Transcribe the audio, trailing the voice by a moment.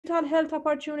digital health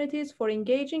opportunities for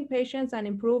engaging patients and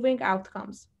improving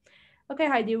outcomes. Okay,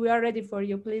 Heidi, we are ready for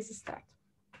you. Please start.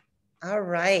 All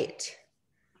right.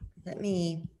 Let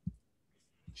me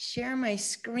share my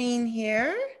screen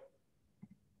here.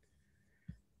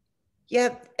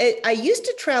 Yeah, I used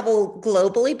to travel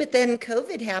globally, but then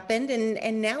COVID happened,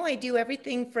 and now I do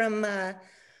everything from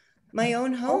my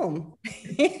own home.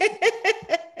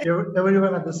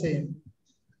 Everyone are the same.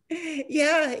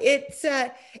 Yeah,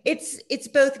 it's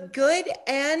both good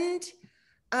and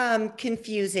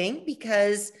confusing,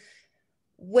 because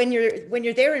when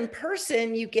you're there in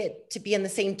person, you get to be in the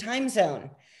same time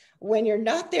zone. When you're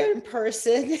not there in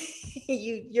person,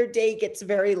 your day gets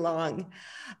very long.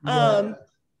 Yeah.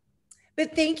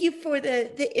 But thank you for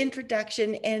the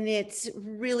introduction, and it's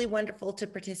really wonderful to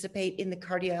participate in the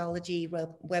cardiology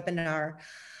webinar.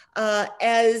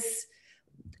 As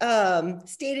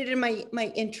stated in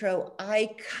my intro,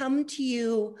 I come to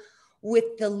you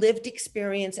with the lived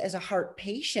experience as a heart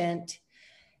patient,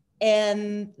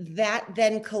 and that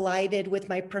then collided with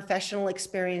my professional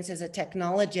experience as a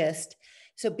technologist.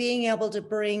 So being able to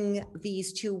bring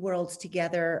these two worlds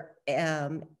together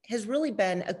has really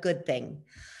been a good thing.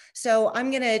 So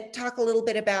I'm going to talk a little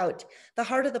bit about the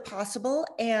heart of the possible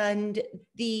and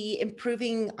the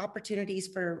improving opportunities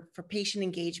for patient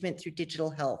engagement through digital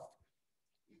health.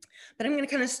 But I'm going to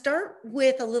kind of start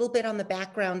with a little bit on the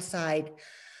background side.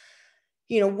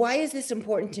 You know, why is this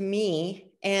important to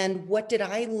me? And what did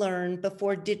I learn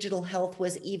before digital health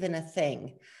was even a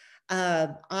thing?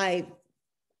 I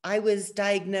was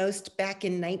diagnosed back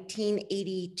in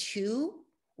 1982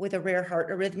 with a rare heart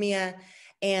arrhythmia.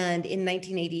 And in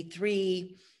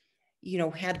 1983, you know,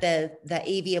 had the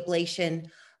AV ablation.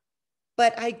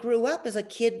 But I grew up as a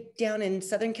kid down in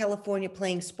Southern California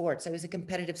playing sports. I was a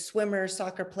competitive swimmer,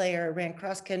 soccer player, ran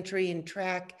cross country and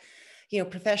track, you know,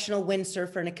 professional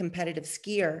windsurfer and a competitive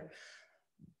skier.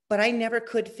 But I never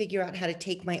could figure out how to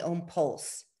take my own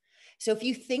pulse. So if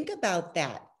you think about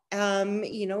that,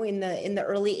 you know, in the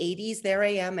early 80s, there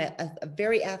I am, a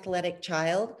very athletic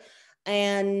child.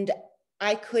 And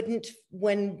I couldn't,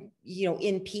 when, you know,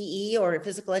 in PE or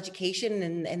physical education,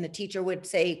 and the teacher would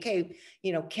say, okay,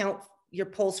 you know, count your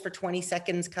pulse for 20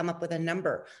 seconds, come up with a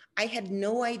number. I had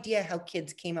no idea how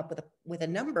kids came up with a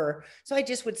number. So I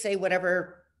just would say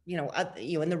whatever, you know,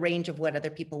 in the range of what other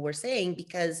people were saying,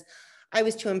 because I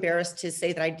was too embarrassed to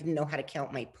say that I didn't know how to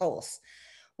count my pulse.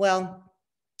 Well,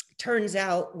 turns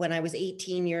out when I was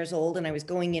 18 years old and I was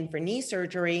going in for knee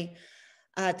surgery,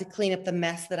 to clean up the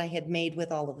mess that I had made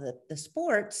with all of the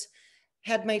sports,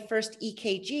 had my first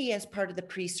EKG as part of the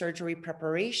pre-surgery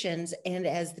preparations. And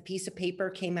as the piece of paper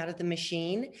came out of the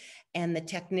machine and the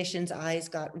technician's eyes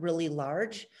got really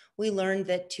large, we learned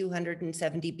that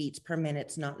 270 beats per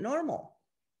minute is not normal.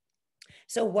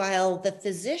 So while the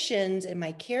physicians and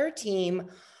my care team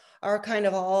are kind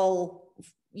of all,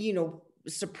 you know,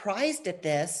 surprised at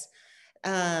this,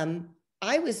 I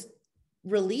was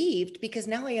relieved, because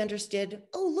now I understood,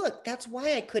 oh, look, that's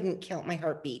why I couldn't count my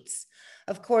heartbeats.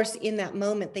 Of course, in that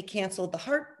moment, they canceled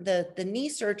the knee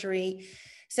surgery,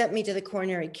 sent me to the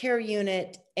coronary care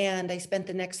unit, and I spent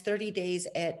the next 30 days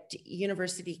at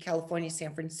University of California,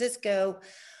 San Francisco,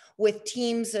 with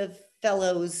teams of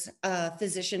fellows,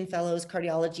 physician fellows,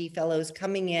 cardiology fellows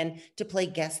coming in to play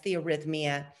Guess the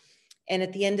Arrhythmia. And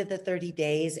at the end of the 30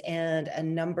 days and a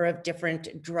number of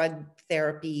different drug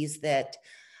therapies that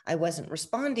I wasn't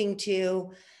responding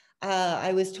to,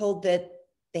 I was told that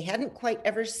they hadn't quite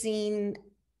ever seen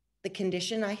the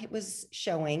condition I was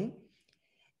showing.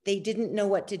 They didn't know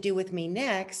what to do with me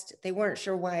next. They weren't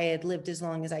sure why I had lived as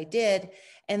long as I did,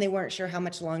 and they weren't sure how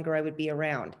much longer I would be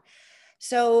around.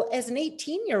 So as an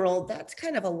 18-year-old, that's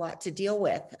kind of a lot to deal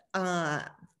with.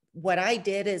 What I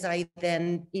did is I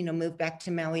then, you know, moved back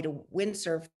to Maui to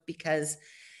windsurf, because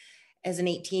as an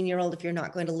 18-year-old, if you're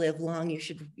not going to live long, you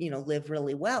should, you know, live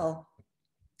really well.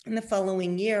 And the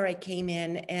following year, I came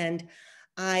in and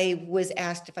I was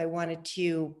asked if I wanted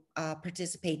to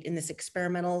participate in this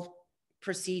experimental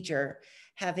procedure,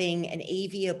 having an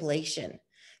AV ablation.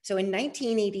 So in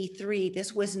 1983,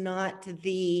 this was not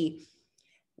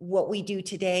what we do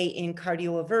today in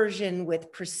cardioversion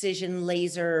with precision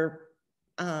laser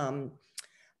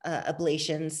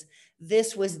ablations.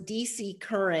 This was DC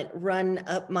current run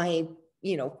up my,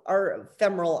 you know, our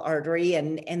femoral artery,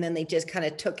 and then they just kind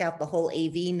of took out the whole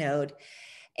AV node.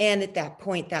 And at that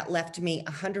point, that left me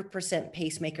 100%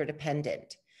 pacemaker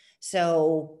dependent.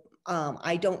 So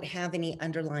I don't have any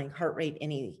underlying heart rate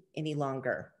any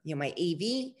longer. You know, my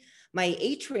AV, my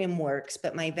atrium works,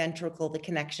 but my ventricle, the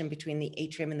connection between the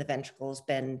atrium and the ventricle has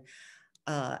been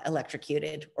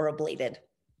electrocuted or ablated.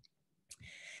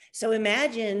 So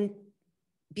imagine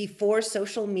before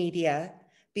social media,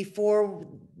 before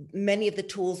many of the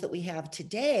tools that we have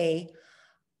today,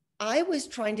 I was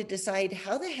trying to decide,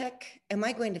 how the heck am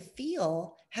I going to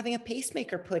feel having a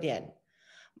pacemaker put in?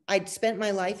 I'd spent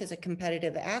my life as a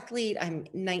competitive athlete. I'm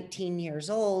 19 years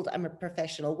old. I'm a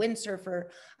professional windsurfer.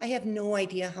 I have no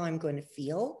idea how I'm going to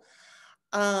feel.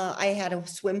 I had a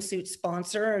swimsuit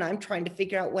sponsor, and I'm trying to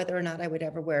figure out whether or not I would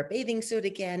ever wear a bathing suit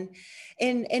again.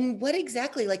 And what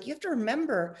exactly, like, you have to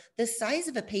remember, the size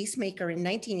of a pacemaker in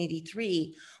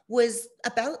 1983 was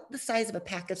about the size of a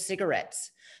pack of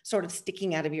cigarettes, sort of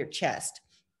sticking out of your chest.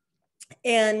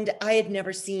 And I had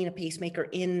never seen a pacemaker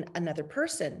in another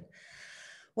person.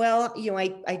 Well,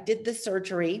 I did the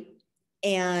surgery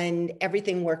and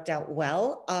everything worked out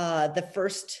well. The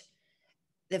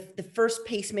first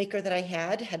pacemaker that I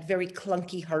had very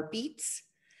clunky heartbeats.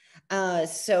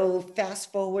 So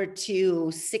fast forward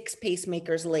to 6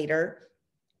 pacemakers later,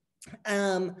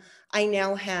 I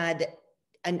now had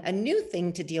a new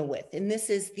thing to deal with. And this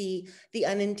is the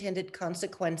unintended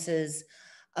consequences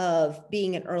of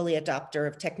being an early adopter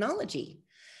of technology.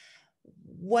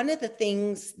 One of the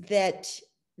things that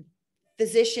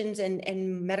physicians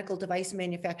and medical device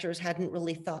manufacturers hadn't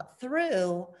really thought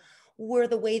through were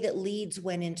the way that leads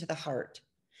went into the heart.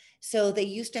 So they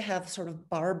used to have sort of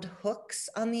barbed hooks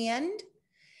on the end,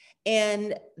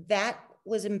 and that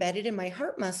was embedded in my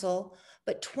heart muscle.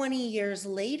 But 20 years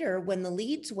later, when the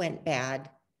leads went bad,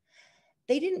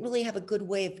 they didn't really have a good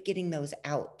way of getting those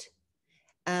out.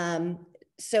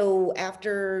 So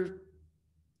after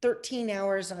 13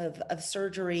 hours of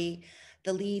surgery,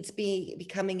 the leads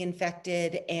becoming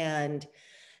infected, and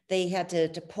they had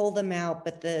to pull them out,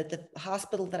 but the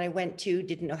hospital that I went to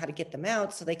didn't know how to get them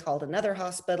out, so they called another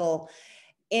hospital.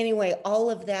 Anyway,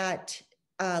 all of that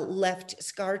left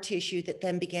scar tissue that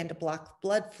then began to block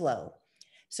blood flow.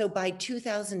 So by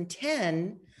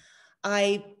 2010,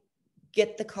 I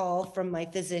get the call from my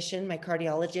physician, my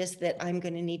cardiologist, that I'm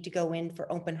going to need to go in for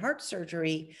open heart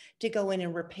surgery to go in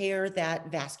and repair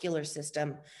that vascular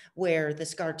system where the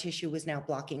scar tissue was now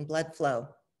blocking blood flow.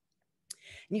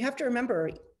 And you have to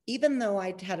remember, even though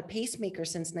I'd had a pacemaker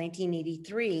since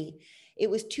 1983, it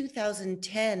was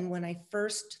 2010 when I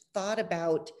first thought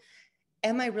about,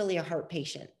 am I really a heart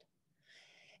patient?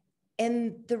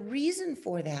 And the reason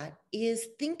for that is,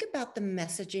 think about the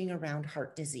messaging around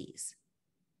heart disease.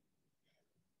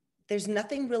 There's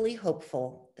nothing really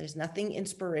hopeful. There's nothing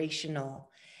inspirational.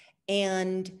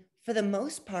 And for the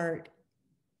most part,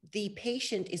 the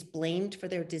patient is blamed for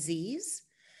their disease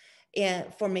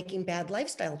and for making bad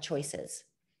lifestyle choices.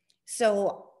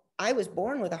 So I was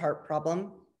born with a heart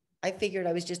problem. I figured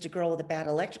I was just a girl with a bad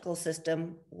electrical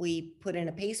system. We put in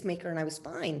a pacemaker and I was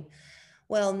fine.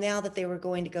 Well, now that they were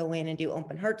going to go in and do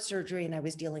open heart surgery and I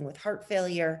was dealing with heart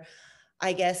failure,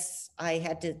 I guess I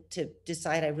had to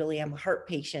decide I really am a heart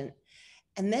patient.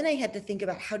 And then I had to think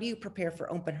about, how do you prepare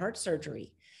for open heart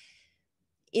surgery?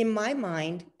 In my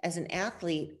mind, as an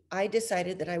athlete, I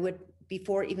decided that I would,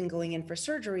 before even going in for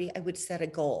surgery, I would set a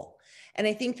goal. And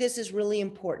I think this is really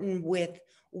important with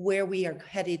where we are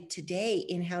headed today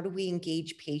in how do we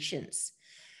engage patients,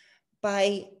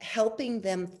 by helping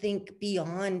them think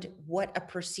beyond what a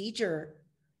procedure,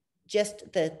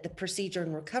 just the procedure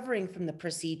and recovering from the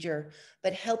procedure,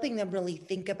 but helping them really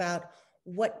think about,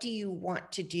 what do you want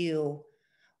to do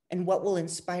and what will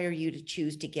inspire you to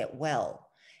choose to get well.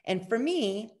 And for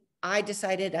me, I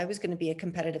decided I was going to be a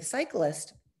competitive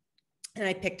cyclist, and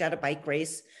I picked out a bike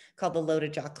race called the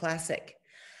Loaded Jaw Classic.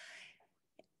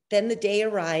 Then the day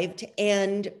arrived,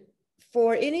 and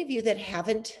for any of you that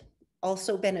haven't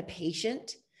also been a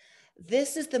patient,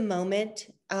 this is the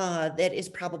moment that is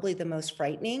probably the most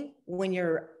frightening, when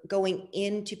you're going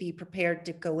in to be prepared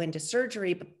to go into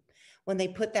surgery, but when they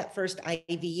put that first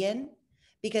IV in,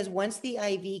 because once the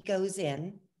IV goes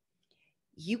in,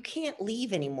 you can't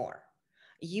leave anymore.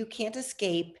 You can't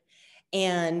escape,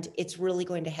 and it's really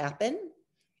going to happen.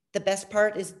 The best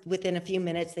part is, within a few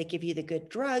minutes, they give you the good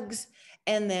drugs.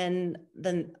 And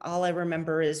then all I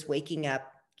remember is waking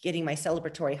up, getting my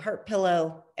celebratory heart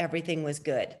pillow. Everything was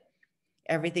good.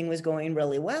 Everything was going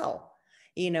really well.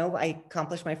 I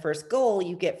accomplished my first goal.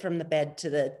 You get from the bed to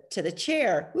the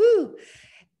chair. Woo!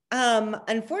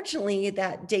 Unfortunately,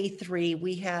 that day 3,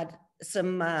 we had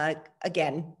some,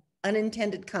 again,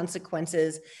 unintended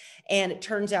consequences. And it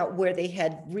turns out, where they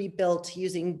had rebuilt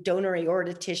using donor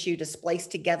aorta tissue to splice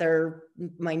together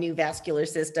my new vascular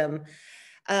system,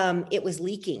 it was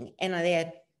leaking. And they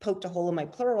had poked a hole in my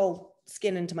pleural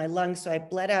skin into my lungs. So I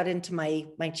bled out into my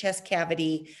chest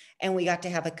cavity, and we got to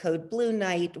have a code blue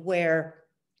night where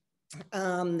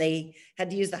they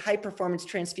had to use the high performance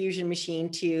transfusion machine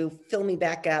to fill me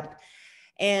back up.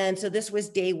 And so this was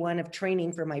day one of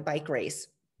training for my bike race,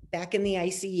 back in the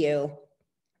ICU.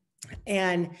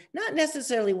 And not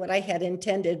necessarily what I had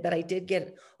intended, but I did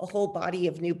get a whole body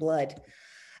of new blood.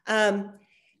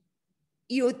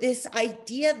 This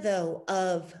idea though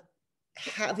of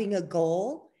having a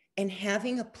goal and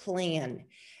having a plan,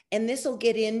 and this will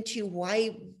get into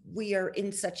why we are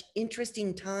in such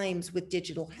interesting times with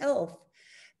digital health,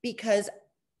 because,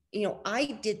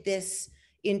 I did this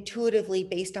intuitively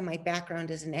based on my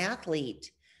background as an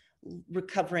athlete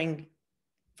recovering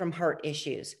from heart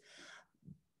issues.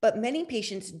 But many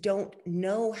patients don't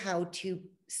know how to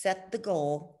set the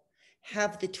goal,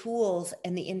 have the tools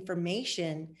and the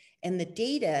information and the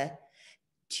data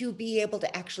to be able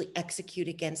to actually execute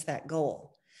against that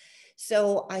goal.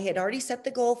 So I had already set the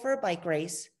goal for a bike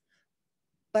race,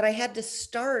 but I had to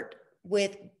start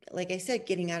with, like I said,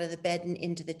 getting out of the bed and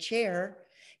into the chair,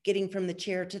 getting from the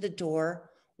chair to the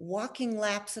door, walking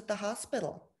laps at the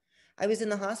hospital. I was in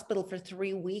the hospital for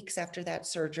 3 weeks after that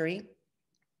surgery,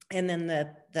 and then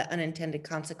the unintended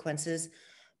consequences,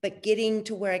 but getting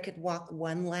to where I could walk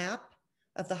 1 lap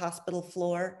of the hospital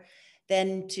floor,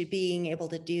 then to being able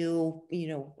to do,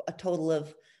 a total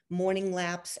of morning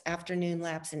laps, afternoon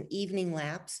laps, and evening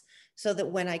laps, so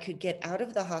that when I could get out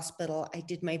of the hospital, I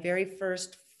did my very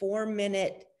first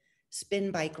 4-minute spin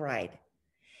bike ride.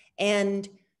 And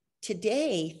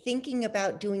today, thinking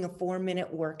about doing a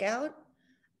 4-minute workout,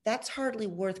 that's hardly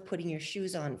worth putting your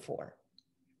shoes on for.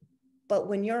 But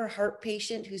when you're a heart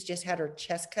patient who's just had her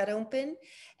chest cut open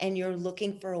and you're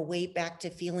looking for a way back to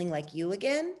feeling like you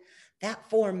again, that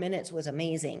 4 minutes was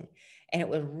amazing. And it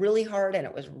was really hard and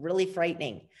it was really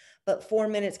frightening. But 4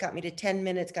 minutes got me to 10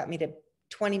 minutes, got me to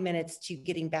 20 minutes to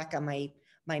getting back on my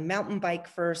mountain bike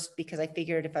first, because I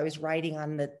figured if I was riding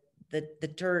on the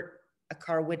dirt, a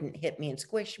car wouldn't hit me and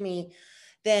squish me.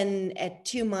 Then at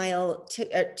 2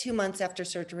 months after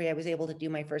surgery, I was able to do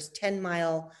my first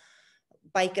 10-mile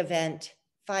bike event.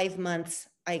 5 months,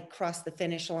 I crossed the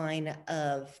finish line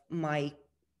of my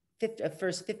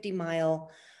first 50-mile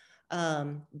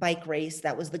bike race.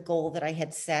 That was the goal that I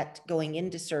had set going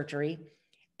into surgery.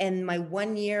 And my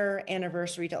 1-year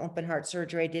anniversary to open heart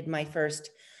surgery, I did my first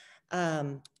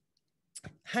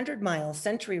 100-mile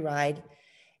century ride.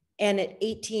 And at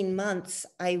 18 months,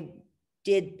 I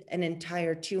did an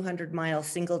entire 200-mile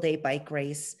single-day bike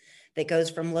race that goes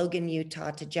from Logan,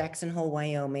 Utah to Jackson Hole,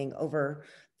 Wyoming, over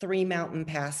 3 mountain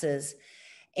passes.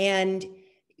 And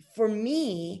for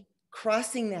me,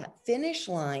 crossing that finish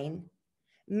line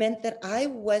meant that I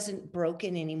wasn't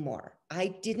broken anymore.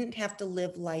 I didn't have to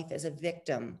live life as a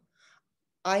victim.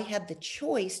 I had the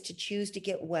choice to choose to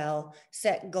get well,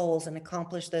 set goals, and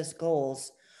accomplish those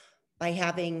goals by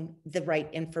having the right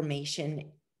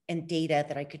information and data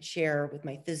that I could share with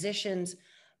my physicians,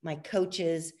 my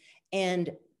coaches, and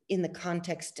in the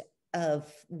context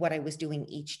of what I was doing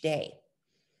each day.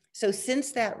 So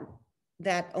since that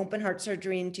open heart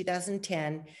surgery in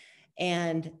 2010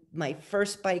 and my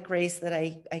first bike race that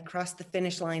I crossed the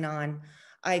finish line on,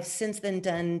 I've since then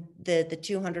done the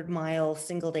 200-mile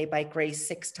single-day bike race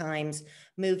 6 times,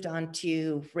 moved on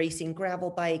to racing gravel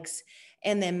bikes,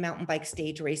 and then mountain bike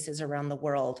stage races around the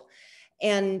world.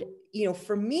 And,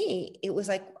 for me, it was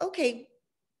like, okay,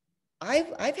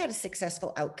 I've had a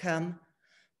successful outcome,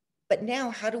 but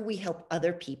now how do we help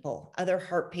other people, other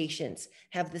heart patients,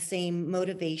 have the same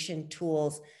motivation,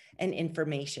 tools, and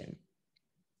information?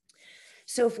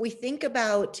 So if we think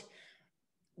about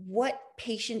what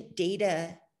patient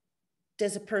data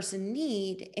does a person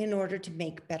need in order to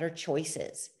make better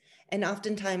choices? And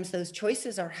oftentimes those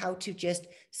choices are how to just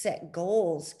set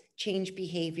goals, change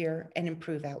behavior, and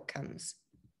improve outcomes.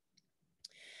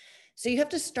 So you have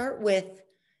to start with,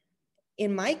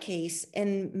 in my case,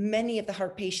 and many of the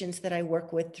heart patients that I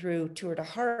work with through Tour de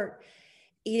Heart,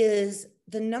 is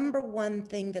the number one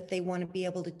thing that they want to be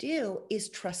able to do is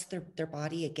trust their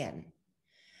body again.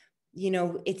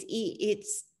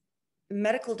 It's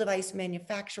medical device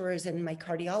manufacturers and my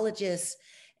cardiologists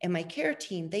and my care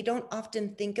team, they don't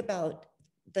often think about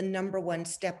the number one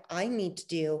step I need to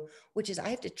do, which is I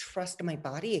have to trust my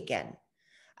body again.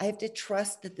 I have to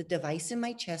trust that the device in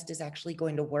my chest is actually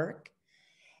going to work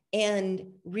and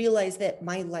realize that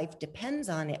my life depends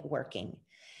on it working.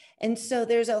 And so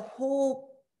there's a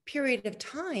whole period of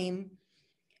time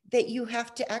that you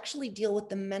have to actually deal with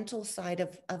the mental side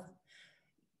of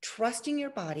trusting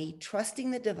your body, trusting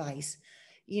the device.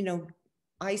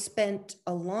 I spent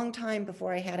a long time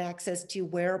before I had access to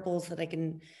wearables that I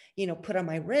can, put on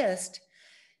my wrist,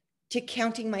 to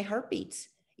counting my heartbeats.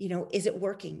 Is it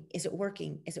working? Is it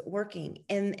working? Is it working?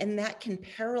 And that can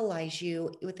paralyze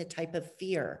you with a type of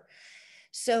fear.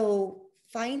 So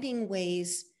finding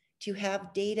ways to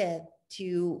have data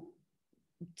to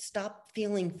stop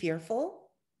feeling fearful,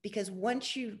 because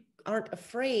once you aren't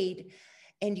afraid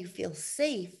and you feel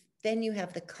safe, then you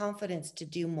have the confidence to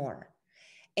do more.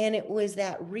 And it was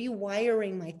that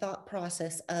rewiring my thought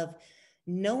process of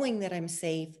knowing that I'm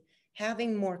safe,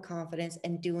 having more confidence,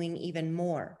 and doing even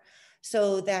more.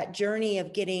 So that journey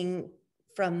of getting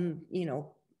from,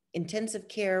 intensive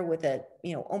care with a,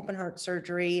 open heart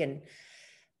surgery and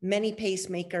many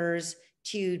pacemakers,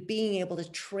 to being able to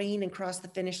train and cross the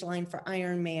finish line for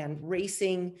Ironman,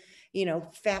 racing,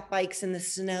 fat bikes in the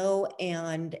snow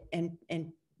and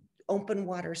open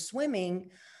water swimming,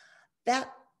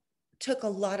 that took a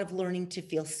lot of learning to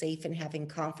feel safe and having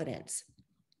confidence.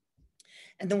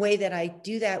 And the way that I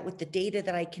do that with the data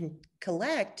that I can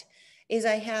collect is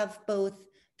I have both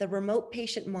the remote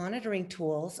patient monitoring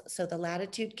tools, so the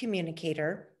Latitude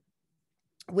Communicator,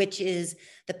 which is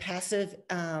the passive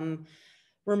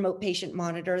remote patient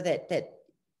monitor that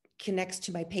connects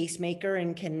to my pacemaker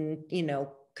and can,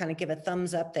 kind of give a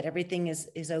thumbs up that everything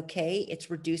is okay.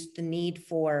 It's reduced the need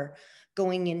for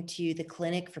going into the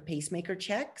clinic for pacemaker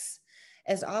checks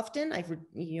as often.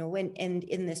 And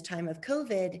in this time of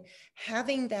COVID,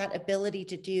 having that ability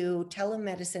to do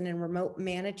telemedicine and remote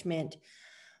management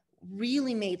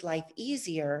really made life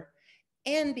easier.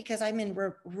 And because I'm in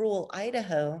rural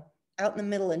Idaho, out in the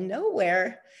middle of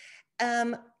nowhere,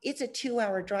 it's a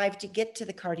 2-hour drive to get to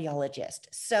the cardiologist.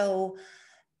 So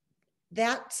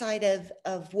that side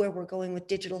of where we're going with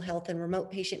digital health and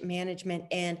remote patient management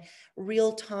and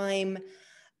real-time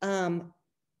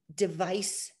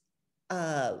device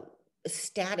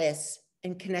status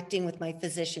and connecting with my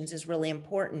physicians is really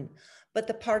important. But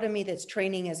the part of me that's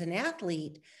training as an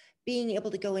athlete, being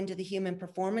able to go into the human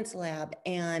performance lab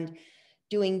and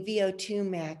doing VO2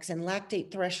 max and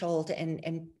lactate threshold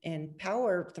and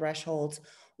power thresholds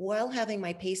while having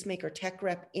my pacemaker tech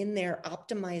rep in there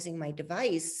optimizing my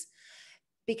device.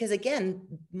 Because again,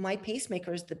 my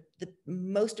pacemaker is the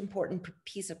most important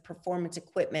piece of performance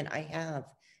equipment I have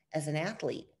as an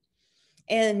athlete.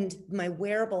 And my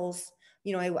wearables,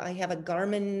 I have a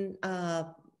Garmin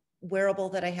wearable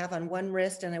that I have on one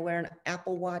wrist and I wear an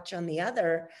Apple Watch on the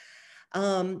other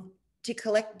to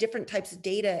collect different types of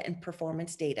data and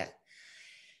performance data.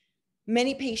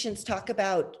 Many patients talk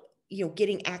about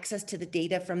getting access to the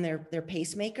data from their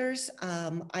pacemakers.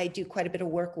 I do quite a bit of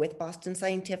work with Boston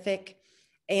Scientific.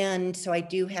 And so I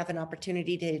do have an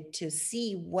opportunity to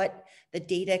see what the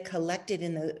data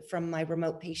collected from my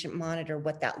remote patient monitor,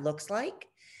 what that looks like.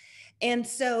 And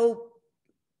so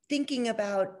thinking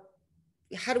about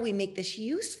how do we make this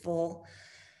useful,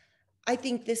 I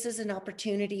think this is an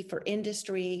opportunity for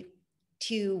industry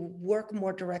to work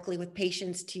more directly with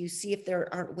patients to see if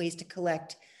there aren't ways to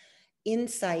collect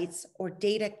insights or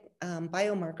data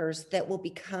biomarkers that will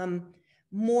become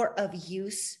more of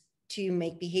use to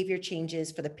make behavior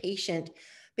changes for the patient.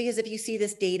 Because if you see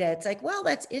this data, it's like, well,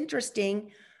 that's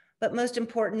interesting, but most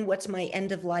important, what's my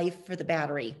end of life for the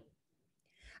battery?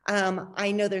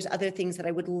 I know there's other things that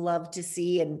I would love to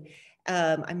see, and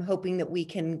I'm hoping that we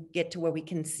can get to where we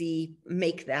can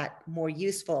make that more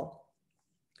useful.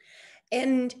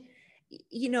 And,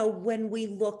 when we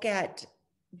look at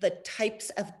the types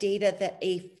of data that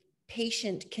a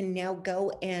patient can now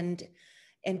go and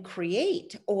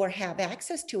create or have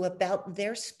access to about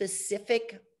their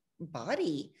specific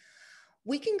body,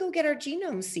 we can go get our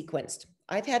genome sequenced.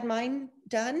 I've had mine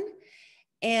done,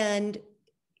 and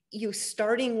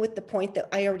starting with the point that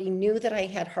I already knew that I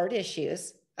had heart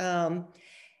issues,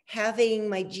 having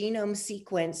my genome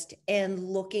sequenced and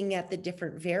looking at the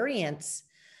different variants,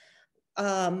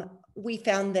 we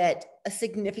found that a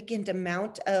significant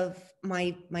amount of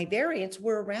my variants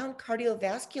were around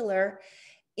cardiovascular,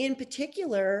 in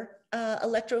particular,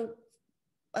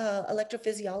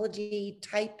 electrophysiology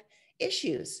type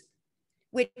issues,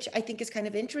 which I think is kind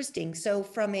of interesting. So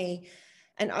from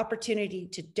an opportunity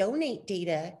to donate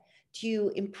data,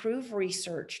 to improve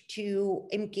research, to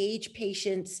engage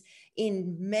patients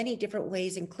in many different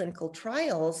ways in clinical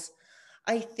trials,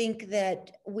 I think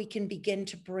that we can begin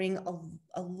to bring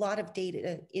a lot of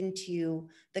data into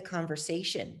the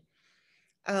conversation.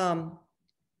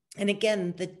 And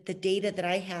again, the data that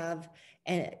I have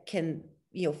can,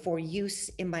 for use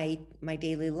in my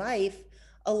daily life,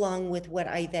 along with what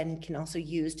I then can also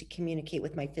use to communicate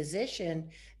with my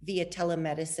physician via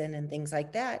telemedicine and things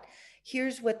like that.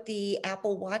 Here's what the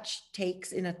Apple Watch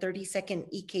takes in a 30-second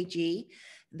EKG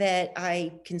that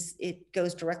it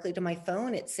goes directly to my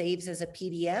phone. It saves as a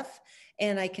PDF,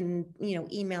 and I can,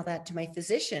 email that to my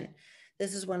physician.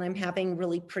 This is when I'm having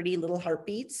really pretty little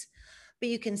heartbeats. But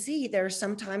you can see there are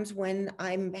some times when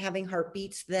I'm having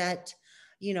heartbeats that,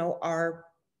 are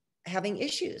having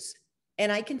issues,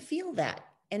 and I can feel that.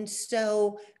 And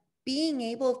so being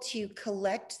able to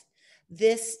collect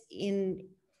this in,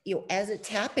 as it's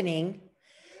happening,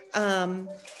 and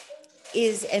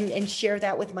share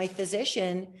that with my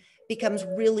physician becomes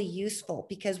really useful,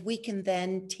 because we can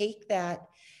then take that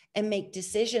and make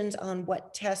decisions on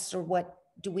what tests or what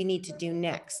do we need to do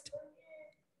next.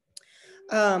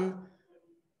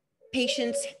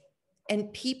 Patients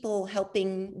and people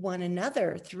helping one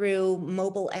another through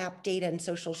mobile app data and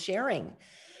social sharing.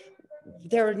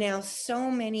 There are now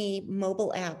so many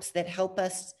mobile apps that help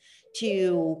us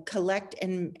to collect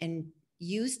and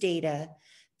use data,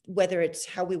 whether it's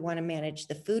how we want to manage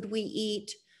the food we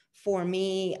eat. For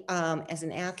me, as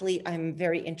an athlete, I'm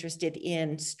very interested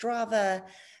in Strava,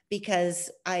 because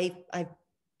I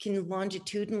can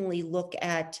longitudinally look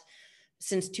at,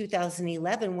 since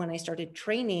 2011, when I started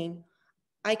training,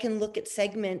 I can look at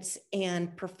segments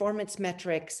and performance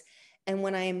metrics. And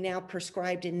when I am now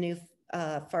prescribed a new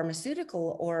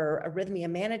pharmaceutical or arrhythmia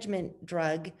management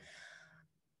drug,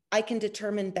 I can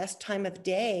determine best time of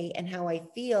day and how I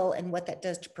feel and what that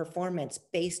does to performance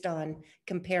based on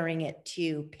comparing it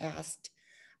to past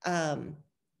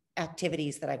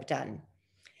activities that I've done.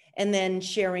 And then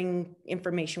sharing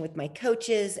information with my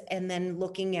coaches, and then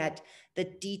looking at the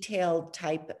detailed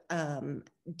type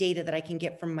data that I can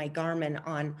get from my Garmin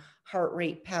on heart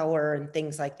rate, power, and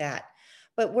things like that.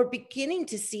 But we're beginning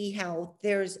to see how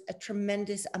there's a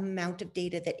tremendous amount of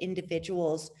data that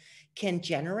individuals can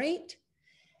generate.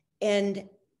 And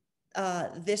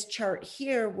this chart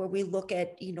here, where we look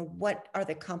at, what are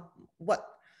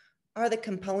the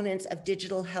components of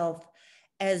digital health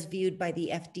as viewed by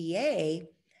the FDA.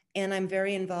 And I'm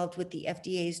very involved with the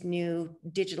FDA's new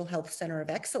Digital Health Center of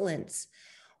Excellence.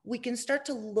 We can start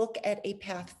to look at a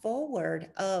path forward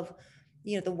of,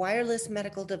 the wireless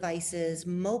medical devices,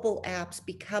 mobile apps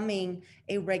becoming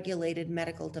a regulated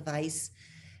medical device,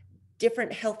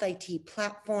 different health IT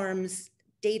platforms,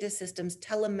 data systems,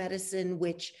 telemedicine,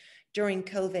 which during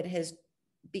COVID has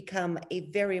become a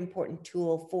very important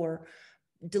tool for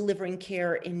delivering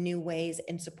care in new ways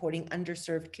and supporting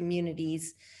underserved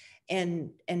communities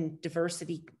and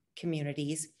diversity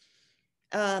communities.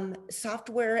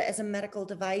 Software as a medical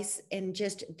device, and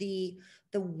just the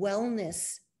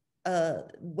wellness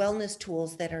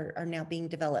tools that are now being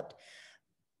developed.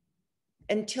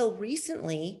 Until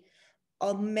recently,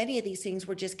 many of these things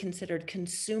were just considered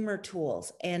consumer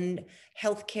tools, and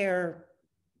healthcare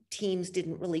teams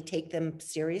didn't really take them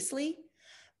seriously.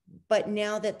 But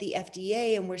now that the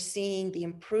FDA, and we're seeing the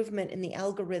improvement in the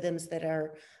algorithms that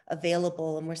are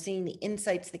available, and we're seeing the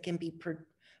insights that can be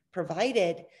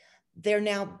provided, they're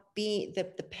now being the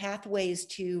pathways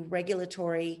to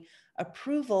regulatory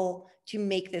approval to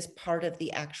make this part of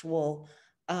the actual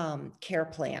care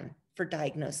plan for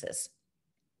diagnosis.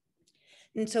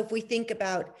 And so if we think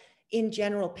about, in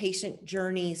general, patient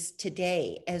journeys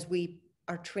today, as we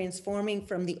are transforming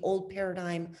from the old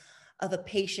paradigm of a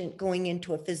patient going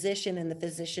into a physician and the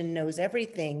physician knows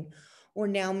everything, we're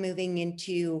now moving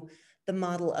into the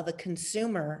model of a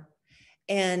consumer,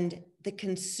 and the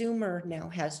consumer now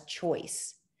has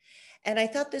choice. And I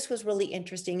thought this was really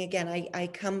interesting. Again, I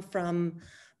come from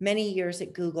many years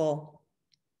at Google,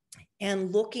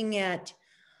 and looking at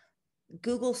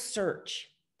Google search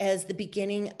as the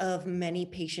beginning of many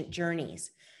patient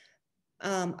journeys.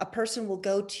 A person will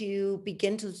go to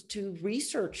begin to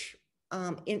research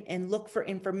and look for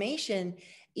information,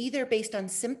 either based on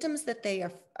symptoms that they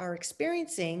are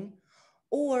experiencing,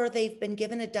 or they've been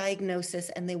given a diagnosis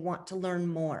and they want to learn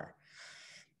more.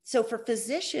 So for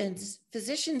physicians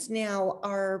now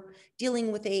are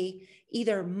dealing with a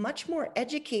either much more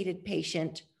educated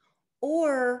patient,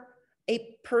 or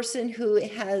a person who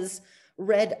has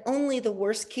read only the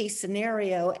worst case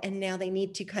scenario, and now they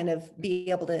need to kind of be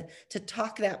able to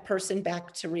talk that person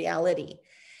back to reality.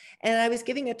 And I was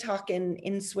giving a talk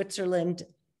in Switzerland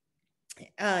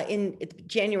in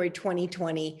January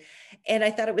 2020, and I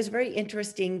thought it was very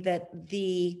interesting that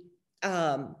the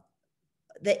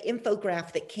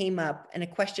infographic that came up, and a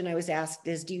question I was asked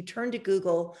is, do you turn to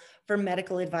Google for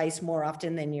medical advice more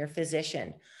often than your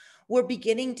physician? We're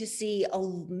beginning to see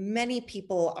many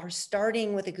people are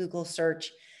starting with a Google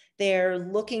search. They're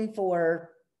looking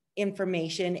for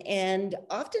information, and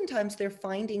oftentimes they're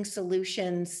finding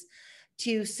solutions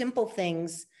to simple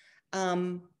things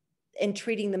and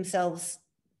treating themselves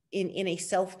in a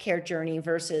self-care journey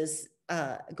versus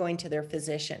going to their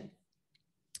physician.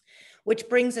 Which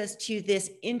brings us to this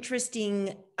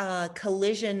interesting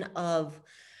collision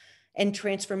and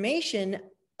transformation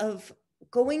of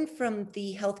going from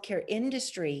the healthcare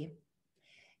industry,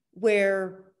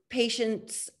 where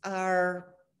patients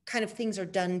are kind of things are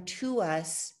done to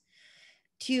us,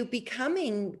 to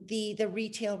becoming the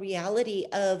retail reality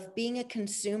of being a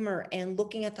consumer and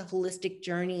looking at the holistic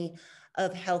journey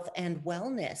of health and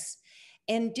wellness.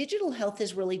 And digital health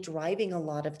is really driving a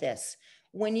lot of this.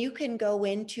 When you can go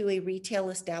into a retail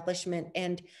establishment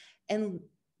and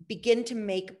begin to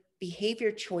make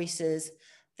behavior choices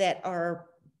that are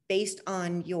based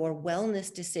on your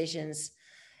wellness decisions,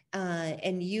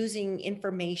 and using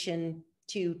information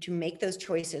to make those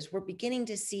choices, we're beginning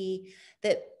to see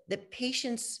that the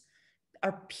patients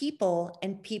are people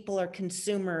and people are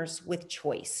consumers with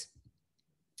choice.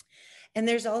 And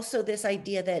there's also this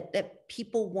idea that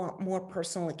people want more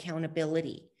personal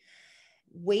accountability.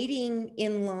 Waiting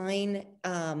in line,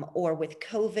 or with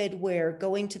COVID, where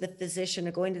going to the physician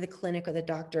or going to the clinic or the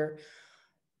doctor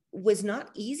was not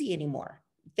easy anymore.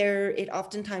 It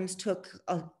oftentimes took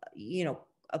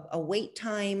a wait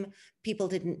time. People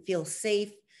didn't feel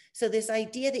safe. So this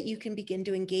idea that you can begin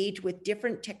to engage with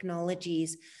different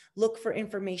technologies, look for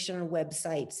information on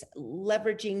websites,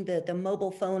 leveraging the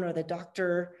mobile phone or the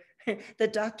doctor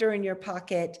in your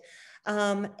pocket,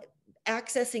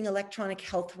 accessing electronic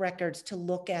health records to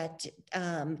look at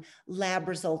lab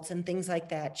results and things like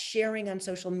that, sharing on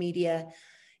social media,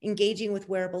 engaging with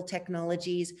wearable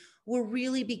technologies. We're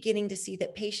really beginning to see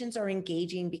that patients are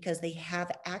engaging because they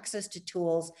have access to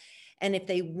tools. And if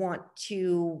they want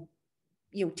to,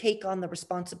 take on the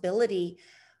responsibility,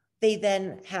 they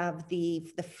then have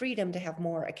the freedom to have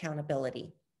more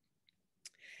accountability.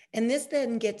 And this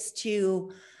then gets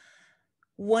to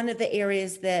one of the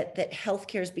areas that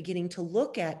healthcare is beginning to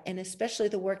look at, and especially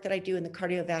the work that I do in the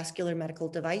cardiovascular medical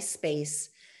device space,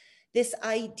 this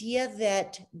idea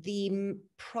that the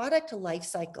product life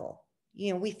cycle,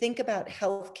 we think about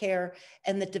healthcare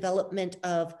and the development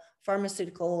of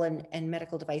pharmaceutical and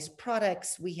medical device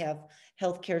products. We have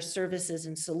healthcare services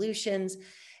and solutions.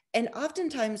 And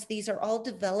oftentimes these are all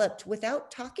developed without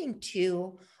talking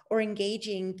to or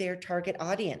engaging their target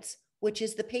audience, which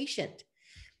is the patient.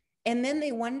 And then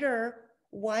they wonder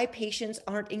why patients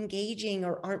aren't engaging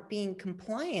or aren't being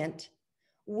compliant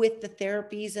with the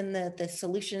therapies and the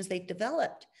solutions they've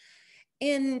developed.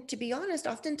 And to be honest,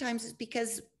 oftentimes it's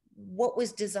because what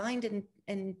was designed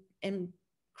and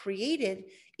created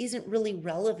isn't really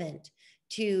relevant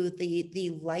to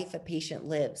the life a patient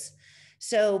lives.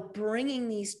 So bringing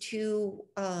these two,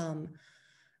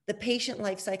 the patient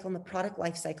life cycle and the product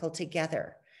life cycle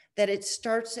together, that it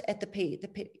starts at the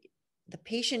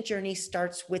patient journey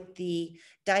starts with the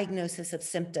diagnosis of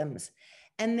symptoms.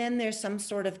 And then there's some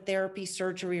sort of therapy,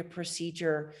 surgery, or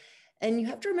procedure. And you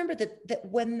have to remember that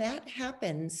when that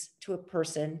happens to a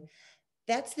person,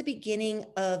 that's the beginning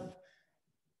of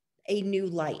a new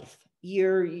life.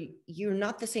 You're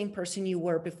not the same person you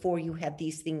were before you had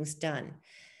these things done.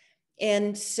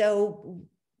 And so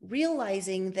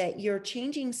realizing that you're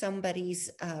changing somebody's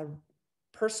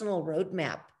personal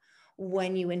roadmap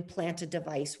when you implant a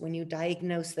device, when you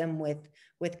diagnose them with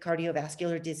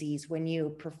cardiovascular disease, when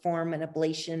you perform an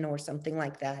ablation or something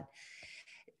like that,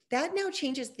 that now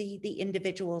changes the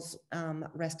individual's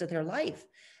rest of their life.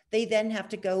 They then have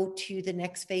to go to the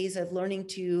next phase of learning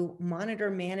to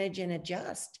monitor, manage, and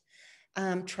adjust,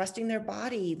 trusting their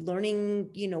body, learning,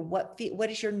 what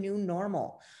is your new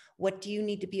normal? What do you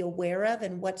need to be aware of?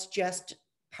 And what's just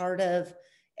part of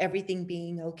everything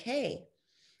being okay?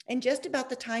 And just about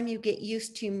the time you get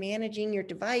used to managing your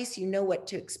device, you know what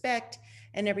to expect,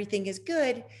 and everything is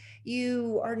good,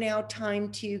 you are now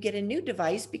time to get a new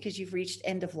device because you've reached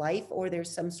end of life, or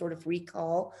there's some sort of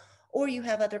recall, or you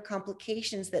have other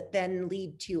complications that then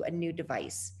lead to a new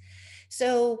device.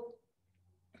 So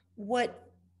what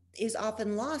is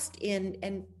often lost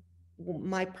in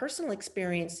my personal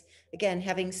experience, again,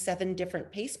 having 7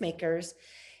 different pacemakers,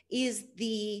 is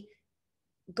the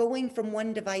going from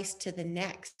one device to the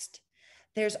next.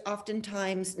 There's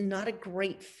oftentimes not a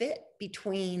great fit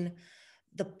between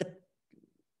the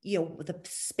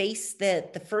space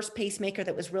that the first pacemaker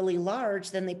that was really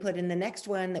large, then they put in the next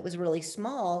one that was really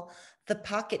small. The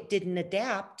pocket didn't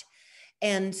adapt.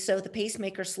 And so the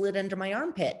pacemaker slid under my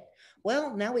armpit.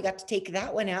 Well, now we got to take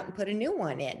that one out and put a new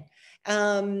one in.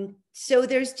 So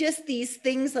there's just these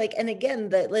things like, and again,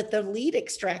 the lead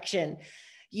extraction,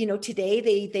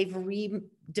 today they've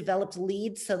redeveloped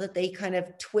leads so that they kind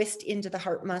of twist into the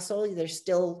heart muscle. They're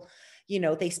still,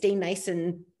 they stay nice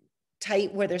and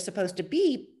tight where they're supposed to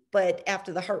be, but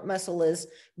after the heart muscle is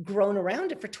grown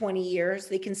around it for 20 years,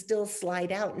 they can still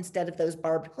slide out instead of those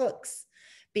barbed hooks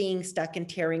being stuck and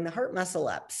tearing the heart muscle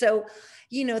up. So,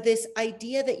 this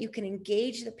idea that you can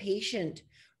engage the patient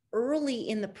early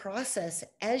in the process,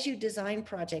 as you design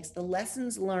projects, the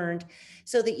lessons learned,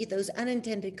 so that those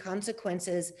unintended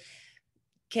consequences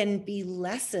can be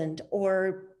lessened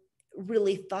or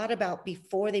really thought about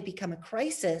before they become a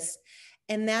crisis.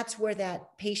 And that's where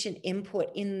that patient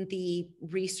input in the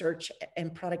research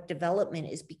and product development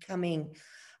is becoming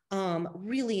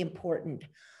really important.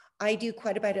 I do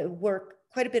quite a bit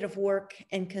of work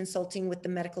and consulting with the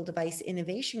Medical Device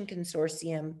Innovation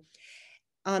Consortium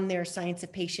on their science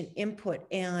of patient input.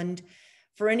 And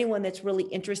for anyone that's really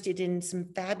interested in some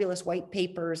fabulous white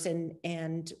papers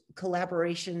and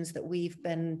collaborations that we've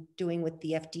been doing with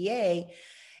the FDA,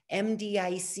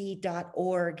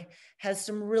 mdic.org has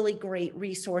some really great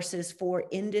resources for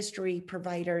industry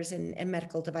providers and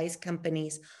medical device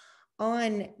companies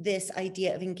on this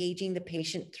idea of engaging the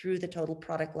patient through the total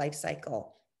product life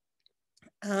cycle.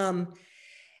 And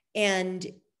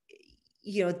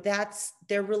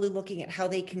they're really looking at how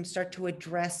they can start to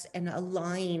address and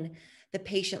align the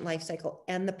patient life cycle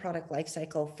and the product life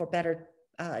cycle for better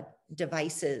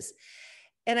devices.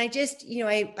 And I just,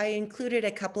 I included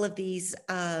a couple of these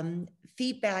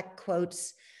feedback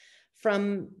quotes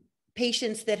from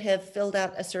patients that have filled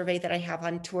out a survey that I have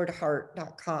on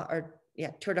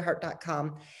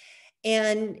tourtoheart.com.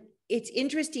 And it's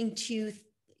interesting to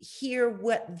hear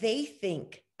what they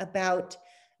think about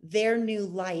their new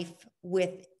life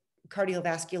with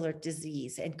cardiovascular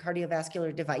disease and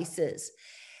cardiovascular devices.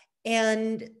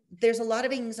 And there's a lot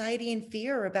of anxiety and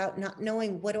fear about not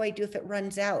knowing, what do I do if it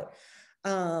runs out?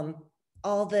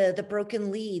 All the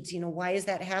broken leads, why is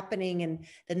that happening? And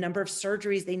the number of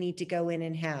surgeries they need to go in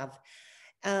and have.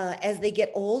 As they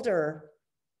get older,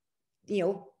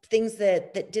 things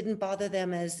that didn't bother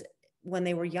them as when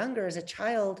they were younger as a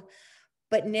child,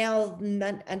 but now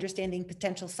not understanding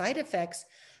potential side effects.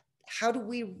 How do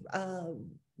we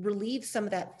relieve some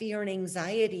of that fear and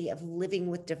anxiety of living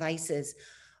with devices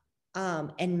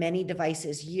and many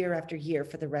devices year after year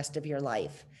for the rest of your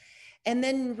life? And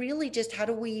then really just how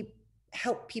do we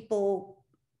help people,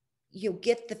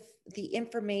 get the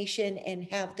information and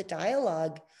have the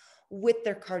dialogue with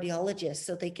their cardiologist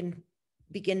so they can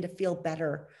begin to feel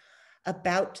better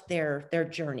about their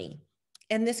journey.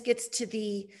 And this gets to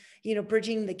the,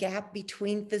 bridging the gap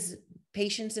between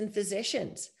patients and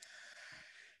physicians.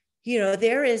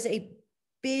 There is a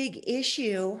big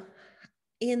issue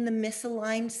in the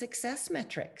misaligned success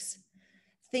metrics.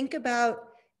 Think about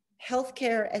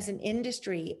healthcare as an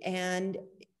industry and,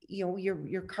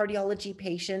 your cardiology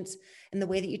patients and the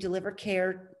way that you deliver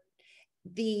care.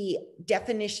 The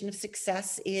definition of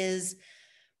success is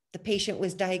the patient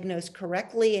was diagnosed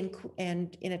correctly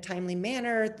and in a timely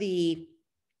manner. The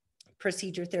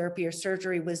procedure, therapy, or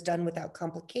surgery was done without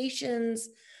complications.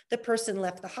 The person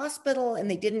left the hospital and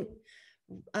they didn't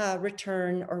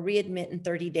return or readmit in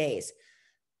 30 days.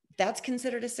 That's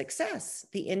considered a success.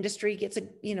 The industry gets a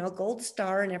gold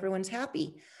star and everyone's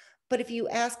happy. But if you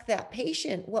ask that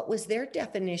patient what was their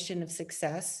definition of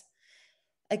success,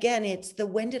 again, it's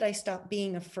when did I stop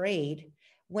being afraid?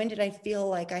 When did I feel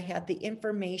like I had the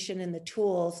information and the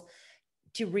tools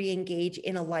to re-engage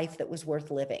in a life that was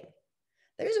worth living?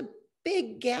 There's a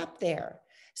big gap there.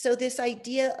 So this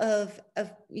idea of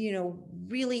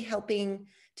really helping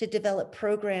to develop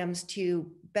programs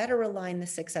to better align the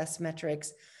success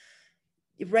metrics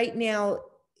right now,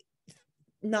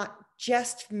 not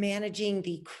just managing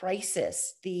the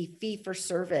crisis, the fee for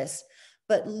service,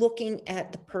 but looking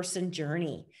at the person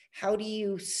journey. How do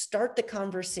you start the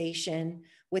conversation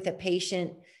with a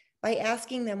patient by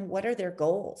asking them, what are their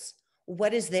goals?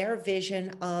 What is their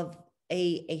vision of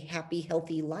a happy,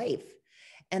 healthy life?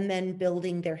 And then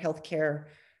building their healthcare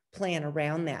plan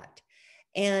around that.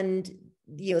 And,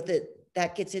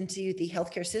 that gets into the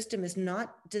healthcare system is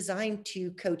not designed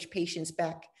to coach patients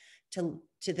back to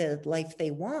the life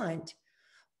they want,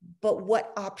 but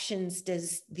what options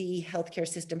does the healthcare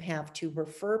system have to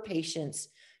refer patients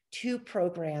to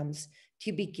programs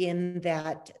to begin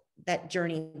that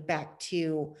journey back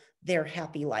to their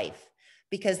happy life?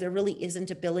 Because there really isn't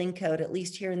a billing code, at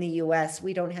least here in the US,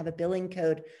 we don't have a billing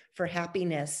code for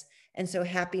happiness. And so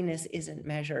happiness isn't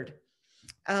measured.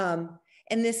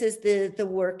 And this is the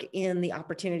work in the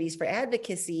opportunities for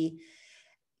advocacy,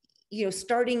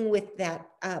 starting with that,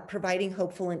 providing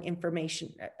hopeful and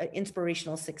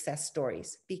inspirational success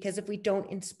stories. Because if we don't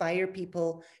inspire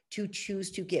people to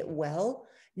choose to get well,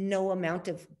 no amount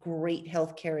of great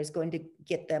healthcare is going to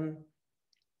get them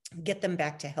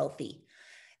back to healthy.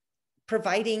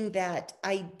 Providing that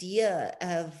idea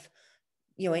of,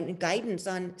 and guidance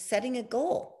on setting a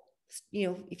goal.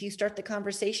 If you start the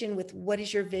conversation with what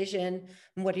is your vision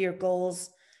and what are your goals,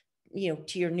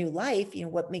 to your new life,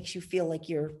 what makes you feel like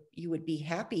you would be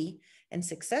happy and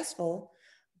successful.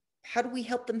 How do we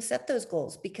help them set those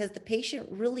goals? Because the patient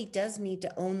really does need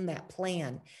to own that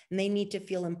plan, and they need to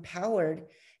feel empowered.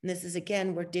 And this is,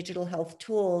 again, where digital health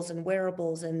tools and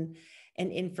wearables and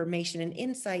information and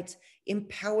insights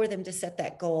empower them to set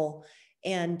that goal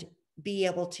and be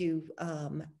able to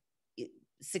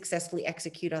successfully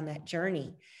execute on that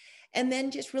journey. And then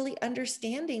just really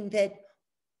understanding that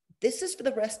this is for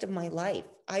the rest of my life.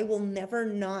 I will never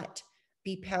not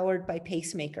be powered by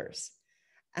pacemakers.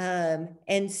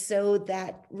 And so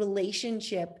that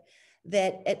relationship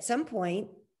that at some point,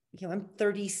 I'm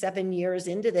 37 years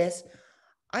into this,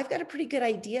 I've got a pretty good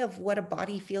idea of what a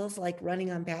body feels like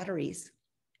running on batteries.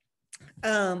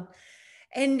 And,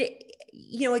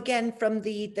 again, from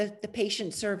the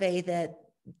patient survey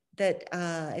that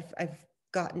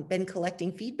I've been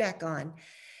collecting feedback on,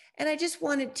 and I just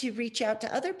wanted to reach out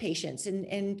to other patients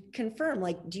and confirm,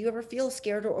 like, do you ever feel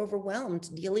scared or overwhelmed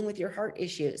dealing with your heart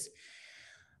issues?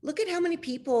 Look at how many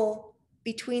people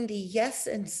between the yes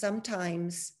and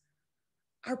sometimes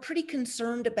are pretty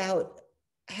concerned about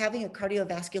having a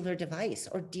cardiovascular device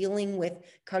or dealing with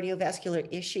cardiovascular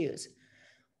issues.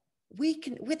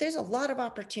 There's a lot of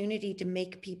opportunity to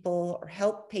make people or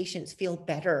help patients feel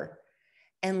better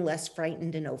and less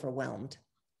frightened and overwhelmed.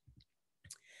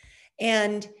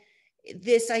 And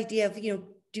this idea of,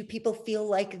 do people feel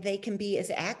like they can be as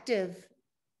active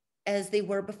as they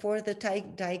were before the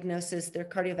diagnosis, their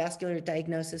cardiovascular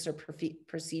diagnosis or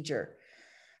procedure?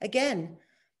 Again,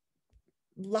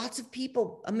 lots of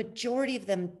people, a majority of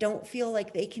them, don't feel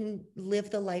like they can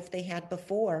live the life they had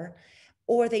before,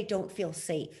 or they don't feel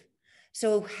safe.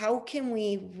 So how can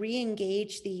we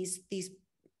re-engage these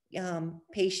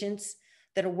patients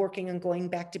that are working on going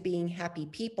back to being happy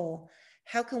people?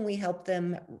 How can we help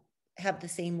them have the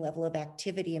same level of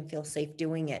activity and feel safe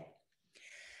doing it?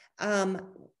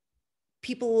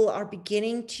 People are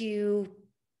beginning to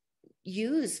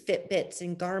use Fitbits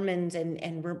and Garmins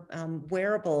and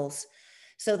wearables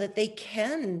so that they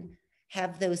can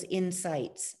have those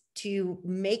insights to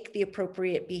make the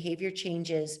appropriate behavior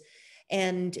changes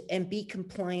and be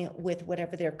compliant with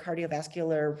whatever their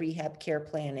cardiovascular rehab care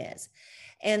plan is.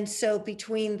 And so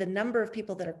between the number of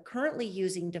people that are currently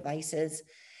using devices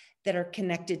that are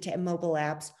connected to mobile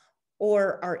apps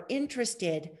or are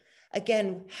interested,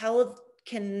 again, how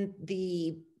can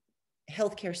the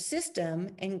healthcare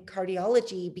system and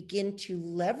cardiology begin to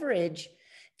leverage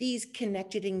these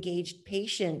connected, engaged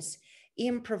patients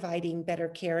in providing better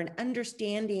care and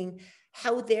understanding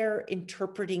how they're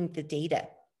interpreting the data?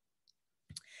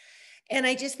 And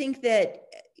I just think that,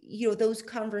 those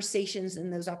conversations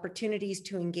and those opportunities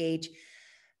to engage,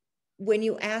 when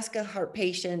you ask a heart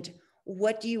patient,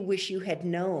 what do you wish you had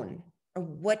known? Or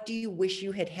what do you wish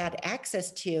you had had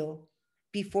access to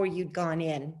before you'd gone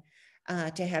in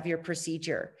to have your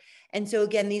procedure? And so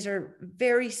again, these are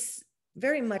very,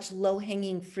 very much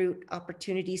low-hanging fruit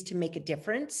opportunities to make a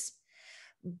difference.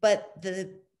 But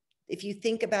if you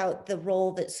think about the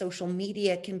role that social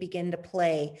media can begin to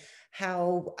play,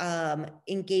 how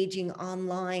engaging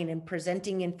online and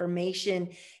presenting information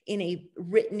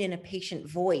written in a patient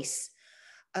voice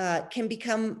can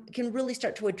really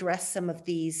start to address some of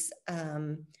these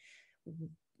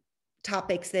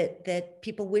topics that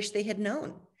people wish they had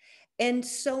known. And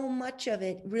so much of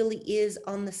it really is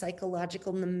on the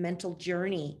psychological and the mental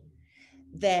journey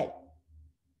that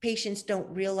patients don't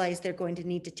realize they're going to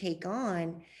need to take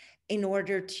on in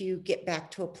order to get back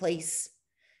to a place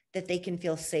that they can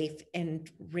feel safe and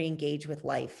re-engage with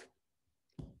life.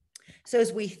 So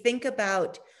as we think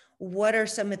about what are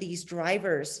some of these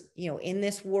drivers, in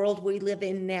this world we live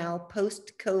in now,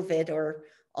 post-COVID or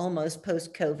almost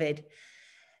post-COVID,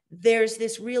 there's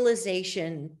this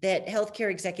realization that healthcare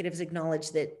executives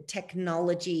acknowledge that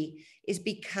technology is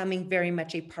becoming very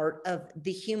much a part of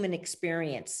the human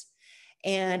experience,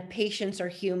 and patients are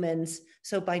humans.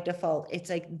 So by default, it's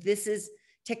like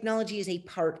technology is a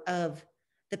part of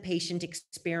the patient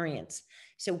experience.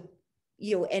 So,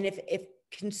 and if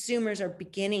consumers are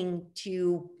beginning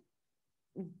to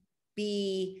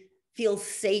feel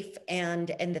safe and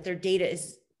that their data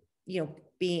is,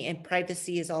 and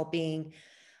privacy is all being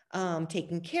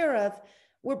taken care of,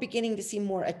 we're beginning to see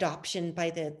more adoption by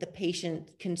the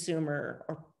patient, consumer,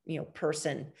 or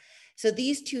person. So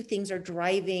these two things are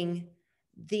driving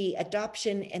the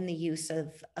adoption and the use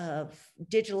of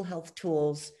digital health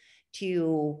tools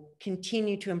to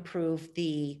continue to improve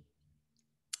the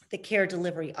care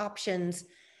delivery options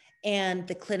and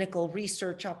the clinical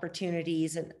research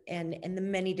opportunities and the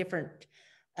many different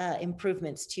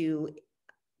improvements to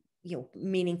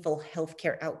meaningful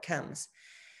healthcare outcomes.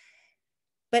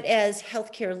 But as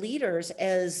healthcare leaders,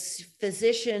 as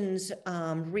physicians,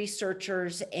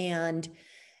 researchers, and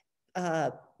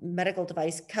medical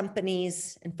device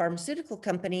companies and pharmaceutical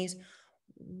companies,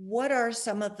 what are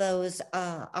some of those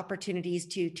opportunities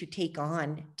to take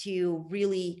on to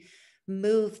really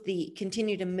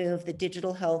continue to move the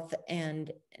digital health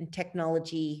and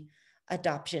technology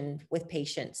adoption with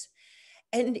patients?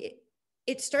 And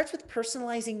it starts with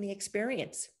personalizing the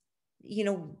experience. You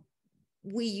know,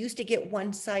 we used to get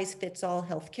one size fits all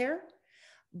healthcare,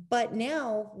 but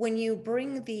now when you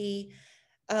bring the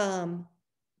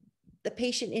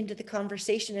patient into the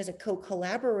conversation as a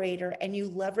co-collaborator, and you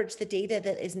leverage the data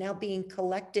that is now being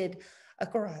collected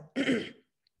across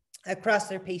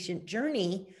their patient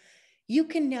journey, you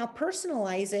can now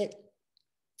personalize it,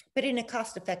 but in a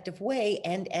cost-effective way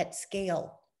and at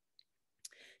scale.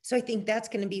 So I think that's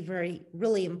going to be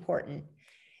really important.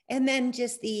 And then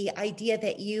just the idea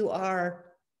that you are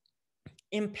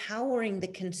empowering the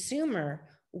consumer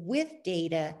with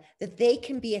data, that they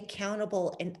can be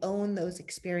accountable and own those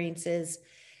experiences.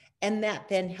 And that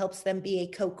then helps them be a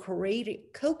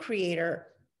co-creator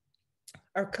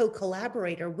or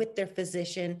co-collaborator with their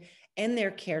physician and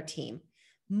their care team,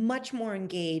 much more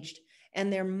engaged,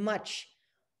 and they're much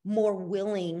more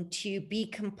willing to be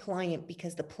compliant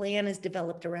because the plan is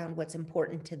developed around what's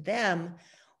important to them,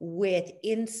 with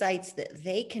insights that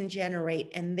they can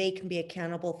generate and they can be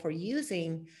accountable for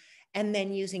using, and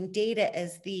then using data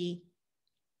as the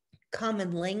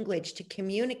common language to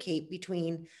communicate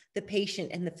between the patient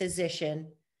and the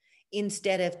physician,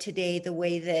 instead of today the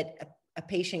way that a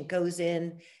patient goes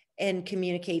in and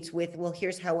communicates with, well,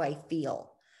 here's how I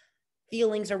feel.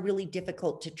 Feelings are really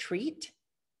difficult to treat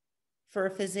for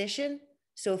a physician.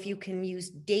 So if you can use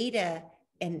data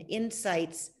and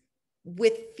insights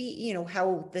with, you know,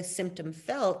 how the symptom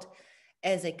felt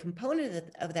as a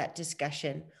component of that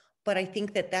discussion. But I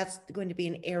think that that's going to be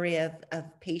an area of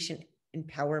patient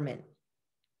empowerment.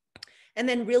 And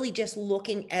then really just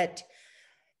looking at,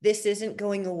 this isn't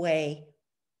going away,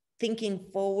 thinking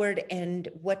forward, and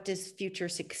what does future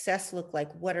success look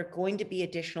like? What are going to be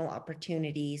additional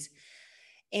opportunities?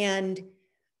 And,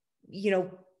 you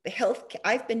know,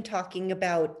 I've been talking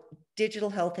about digital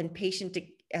health and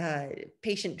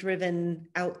patient-driven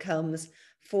outcomes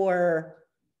for,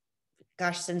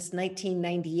 since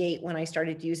 1998, when I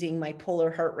started using my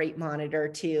polar heart rate monitor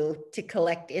to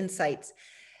collect insights.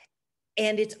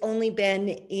 And it's only been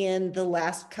in the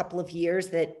last couple of years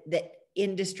that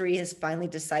industry has finally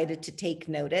decided to take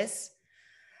notice.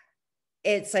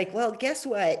 It's like, well, guess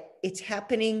what? It's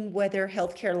happening whether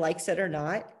healthcare likes it or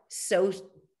not. So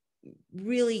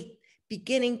really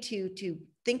beginning to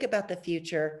think about the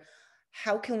future.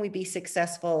 How can we be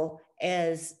successful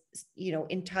as, you know,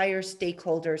 entire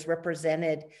stakeholders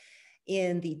represented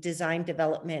in the design,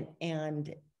 development,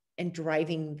 and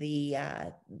driving the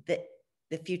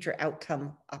future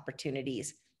outcome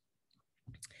opportunities?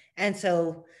 And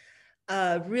so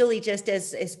really just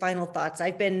as final thoughts,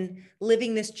 I've been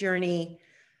living this journey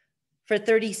for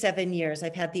 37 years.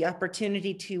 I've had the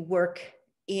opportunity to work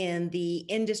in the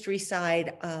industry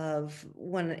side of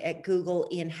one at Google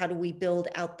in how do we build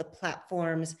out the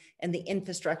platforms and the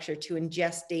infrastructure to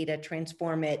ingest data,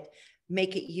 transform it,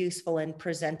 make it useful, and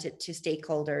present it to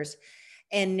stakeholders.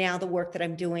 And now the work that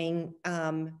I'm doing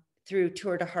through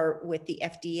Tour de Heart with the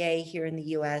FDA here in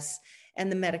the US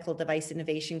and the Medical Device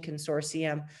Innovation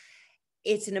Consortium,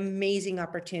 it's an amazing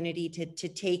opportunity to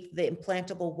take the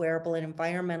implantable, wearable, and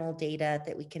environmental data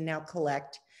that we can now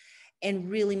collect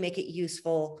and really make it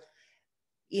useful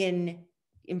in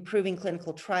improving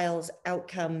clinical trials,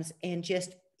 outcomes, and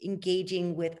just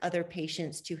engaging with other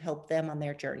patients to help them on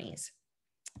their journeys.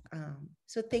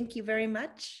 So thank you very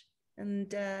much. And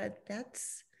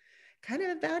that's kind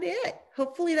of about it.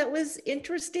 Hopefully that was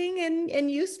interesting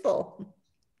and useful.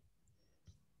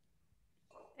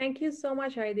 Thank you so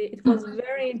much, Heidi. It was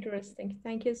very interesting.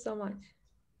 Thank you so much.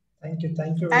 Thank you.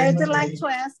 Thank you very much. I would like to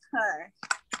ask her.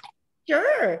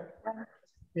 Sure.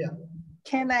 Yeah.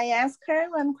 Can I ask her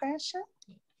one question?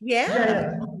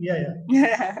 Yeah.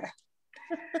 Yeah.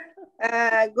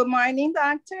 Good morning,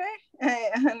 doctor.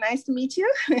 Nice to meet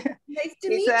you. Nice to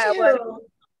meet you.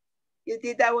 You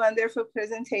did a wonderful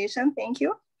presentation. Thank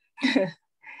you.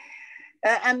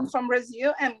 I'm from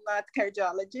Brazil. I'm not a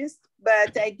cardiologist,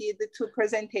 but I did the 2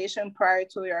 presentations prior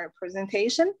to your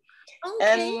presentation.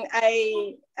 Okay.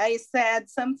 And I said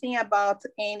something about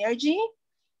energy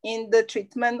in the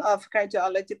treatment of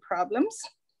cardiology problems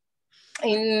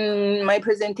in my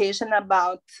presentation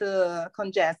about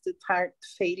congestive heart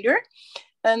failure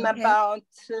and about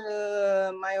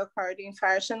myocardial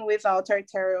infarction without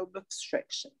arterial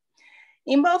obstruction.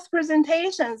 in both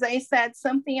presentations, I said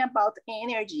something about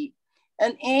energy.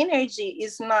 And energy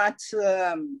is not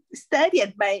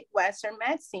studied by Western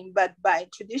medicine, but by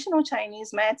traditional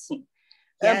Chinese medicine.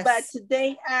 Yes. But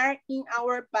they are in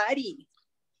our body.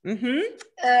 Mm-hmm.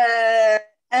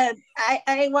 And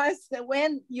I was,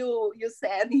 when you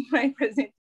said in my presentation,